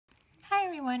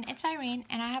everyone, it's Irene,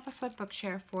 and I have a flipbook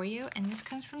share for you, and this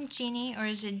comes from Jeannie, or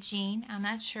is it Jean? I'm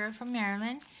not sure, from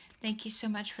Maryland. Thank you so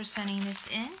much for sending this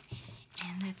in,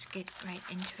 and let's get right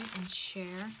into it and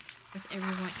share with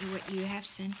everyone what you have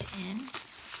sent in.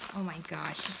 Oh my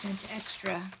gosh, she sent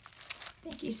extra.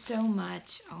 Thank you so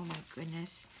much. Oh my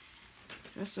goodness.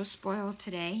 I feel so spoiled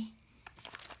today.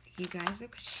 You guys,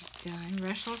 look what she's done.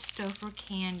 Russell Stouffer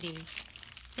candy.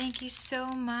 Thank you so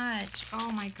much.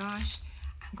 Oh my gosh.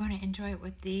 I'm going to enjoy it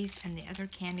with these and the other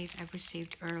candies I've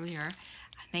received earlier.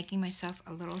 I'm making myself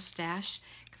a little stash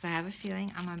because I have a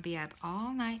feeling I'm going to be up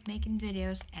all night making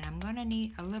videos, and I'm going to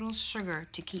need a little sugar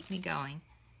to keep me going.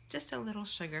 Just a little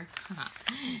sugar.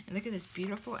 And look at this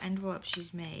beautiful envelope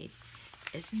she's made.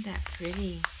 Isn't that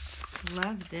pretty?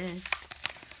 Love this.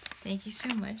 Thank you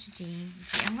so much, Jean.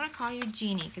 I'm going to call you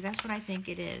Jeannie because that's what I think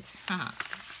it is. All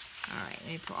right,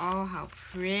 let me put, oh, how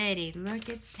pretty. Look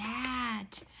at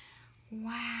that.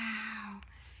 Wow.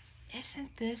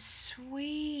 Isn't this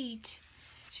sweet?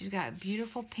 She's got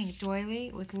beautiful pink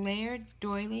doily with layered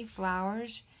doily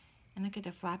flowers. And look at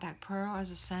the flat back pearl as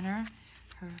a center.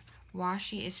 Her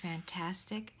washi is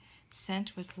fantastic.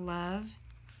 Sent with love.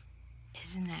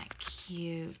 Isn't that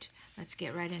cute? Let's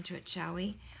get right into it, shall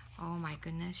we? Oh my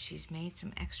goodness, she's made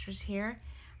some extras here.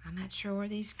 I'm not sure where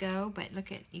these go, but look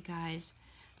at, you guys.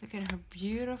 Look at her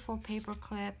beautiful paper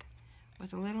clip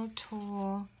with a little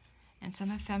tool and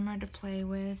some ephemera to play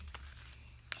with.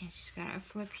 And she's got a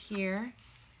flip here.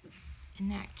 Isn't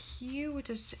that cute with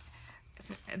this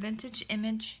vintage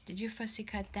image? Did you fussy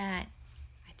cut that?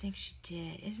 I think she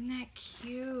did. Isn't that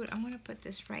cute? I'm going to put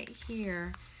this right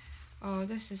here. Oh,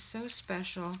 this is so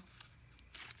special.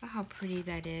 Look how pretty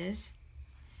that is.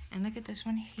 And look at this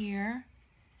one here.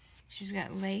 She's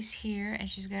got lace here, and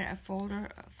she's got a folder,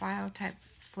 file type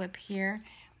flip here,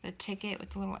 with a ticket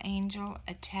with a little angel,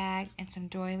 a tag, and some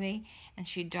doily. And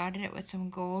she dotted it with some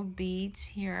gold beads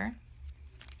here.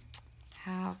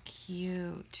 How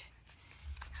cute.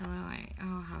 Hello,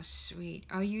 oh, how sweet.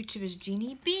 Oh, YouTube is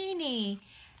Jeannie Beanny.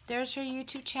 There's her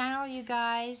YouTube channel, you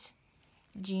guys.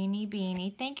 Jeannie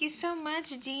Beanny. Thank you so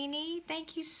much, Jeannie.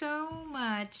 Thank you so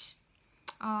much.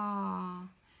 Oh.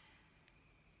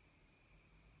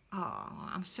 Oh,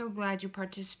 I'm so glad you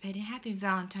participated. Happy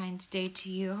Valentine's Day to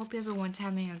you. I hope everyone's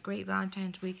having a great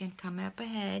Valentine's weekend coming up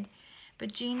ahead.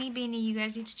 But Jeannie Beanny, you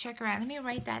guys need to check her out. Let me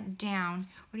write that down.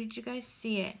 Where did you guys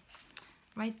see it?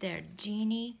 Right there,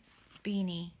 Jeannie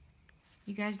Beanny.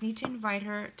 You guys need to invite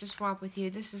her to swap with you.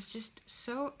 This is just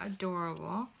so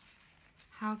adorable.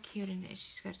 How cute it is.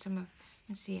 She's got some of,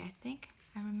 let's see, I think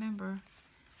I remember.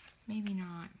 Maybe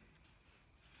not.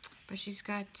 But she's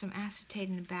got some acetate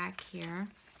in the back here.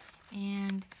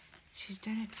 And she's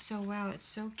done it so well. It's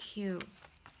so cute.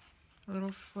 A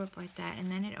little flip like that. And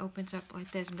then it opens up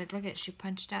like this. But look at it. She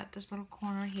punched out this little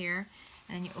corner here.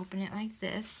 And then you open it like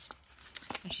this.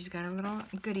 And she's got a little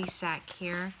goodie sack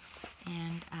here.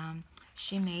 And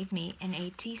she made me an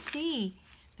ATC.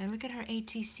 Now look at her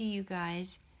ATC, you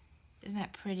guys. Isn't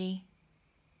that pretty?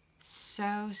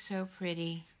 So, so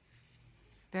pretty.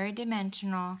 Very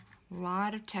dimensional. A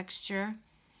lot of texture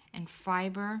and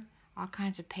fiber. All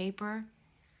kinds of paper,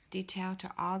 detail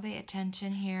to all the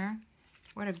attention here.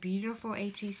 What a beautiful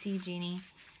ATC, Jeannie.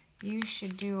 You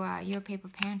should do your paper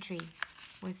pantry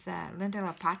with Linda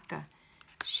Lapatka.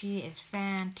 She is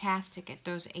fantastic at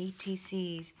those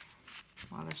ATCs.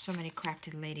 Well, there's so many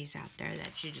crafted ladies out there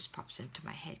that she just pops into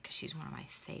my head because she's one of my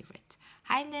favorites.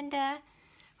 Hi, Linda.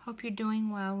 Hope you're doing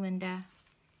well, Linda.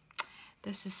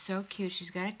 This is so cute.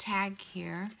 She's got a tag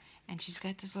here, and she's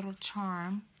got this little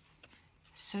charm.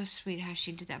 So sweet how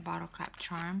she did that bottle cap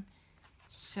charm.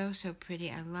 So, so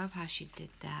pretty. I love how she did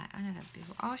that. I know that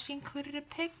beautiful. Oh, she included a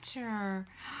picture.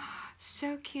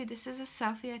 So cute. This is a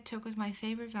selfie I took with my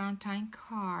favorite Valentine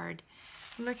card.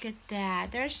 Look at that.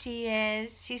 There she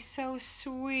is. She's so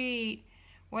sweet.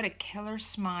 What a killer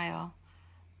smile.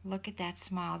 Look at that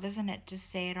smile. Doesn't it just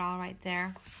say it all right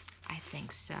there? I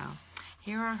think so.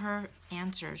 Here are her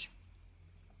answers.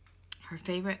 Her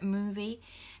favorite movie,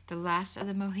 The Last of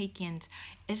the Mohicans.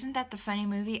 Isn't that the funny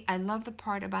movie? I love the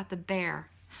part about the bear.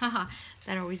 Haha,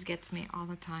 that always gets me all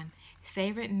the time.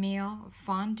 Favorite meal,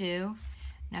 fondue.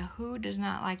 Now, who does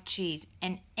not like cheese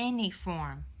in any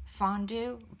form?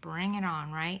 Fondue, bring it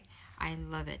on, right? I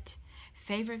love it.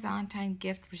 Favorite Valentine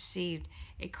gift received,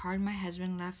 a card my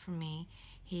husband left for me.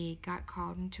 He got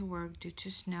called into work due to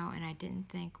snow, and I didn't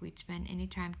think we'd spend any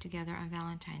time together on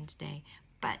Valentine's Day.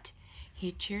 But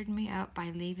he cheered me up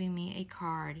by leaving me a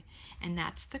card. And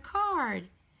that's the card.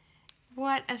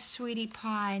 What a sweetie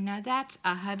pie. Now that's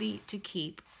a hubby to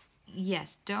keep.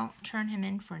 Yes, don't turn him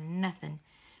in for nothing.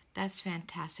 That's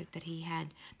fantastic that he had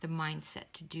the mindset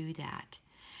to do that.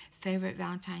 favorite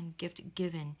Valentine gift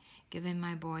given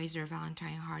my boys their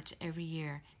Valentine hearts every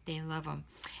year. They love them.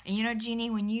 And you know, Jeannie,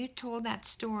 when you told that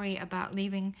story about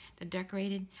leaving the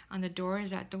decorated on the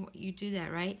doors, you do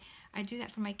that, right? I do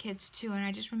that for my kids too, and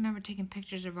I just remember taking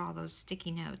pictures of all those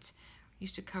sticky notes.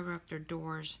 Used to cover up their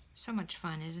doors. So much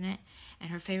fun, isn't it?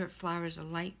 And her favorite flowers are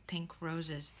light pink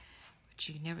roses, which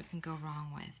you never can go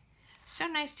wrong with. So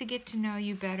nice to get to know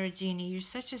you better, Jeannie. You're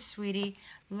such a sweetie.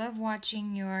 Love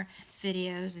watching your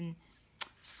videos, and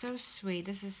so sweet.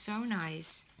 This is so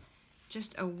nice.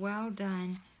 Just a well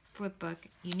done flip book.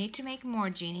 You need to make more,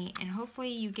 Jeannie, and hopefully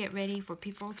you get ready for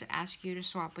people to ask you to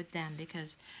swap with them,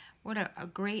 because what a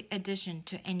great addition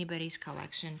to anybody's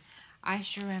collection. I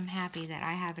sure am happy that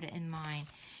I have it in mine.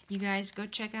 You guys go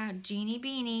check out Jeannie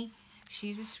Beanny.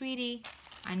 She's a sweetie.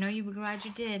 I know you'll be glad you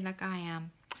did, like I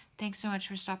am. Thanks so much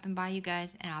for stopping by, you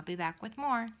guys, and I'll be back with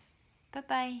more.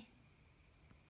 Bye-bye.